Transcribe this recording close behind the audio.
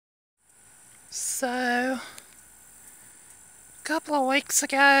So, a couple of weeks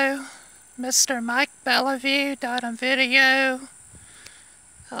ago, Mr. Mike Beliveau did a video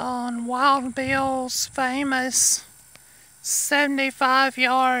on Wild Bill's famous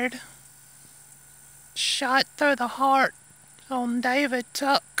 75-yard shot through the heart on Davis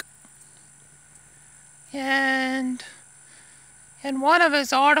Tutt. And in one of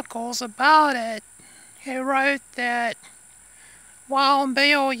his articles about it, he wrote that Wild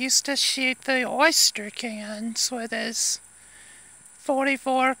Bill used to shoot the oyster cans with his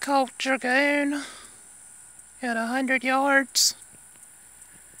 .44 Colt Dragoon at 100 yards.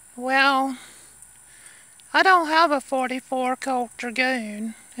 Well, I don't have a .44 Colt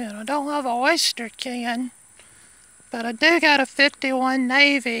Dragoon, and I don't have an oyster can, but I do got a 51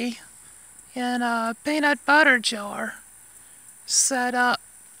 Navy in a peanut butter jar set up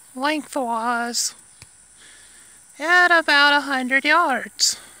lengthwise at about 100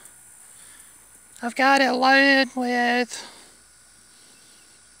 yards. I've got it loaded with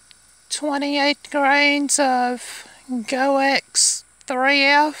 28 grains of GoX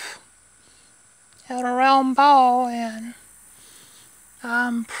 3F at a round ball, and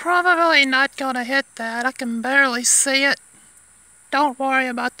I'm probably not going to hit that. I can barely see it. Don't worry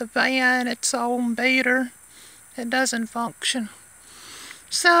about the van, it's on beater. It doesn't function.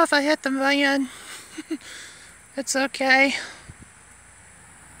 So if I hit the van, it's okay.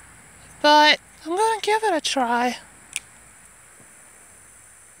 But I'm going to give it a try.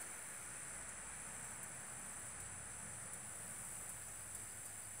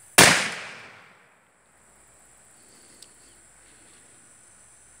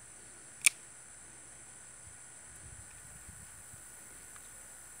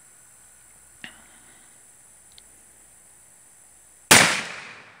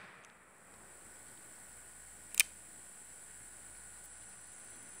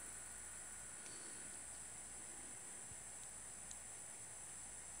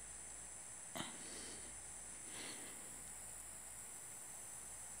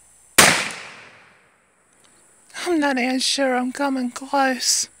 I'm not even sure I'm coming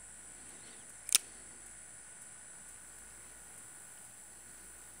close.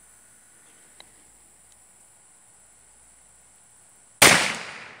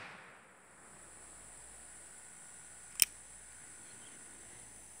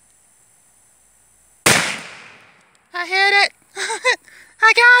 I hit it!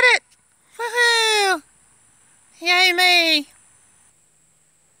 I got it! Woohoo! Yay me!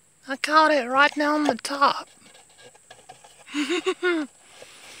 I caught it right down the top.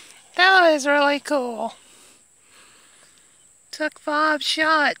 That was really cool. Took 5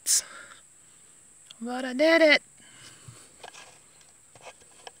 shots, but I did it.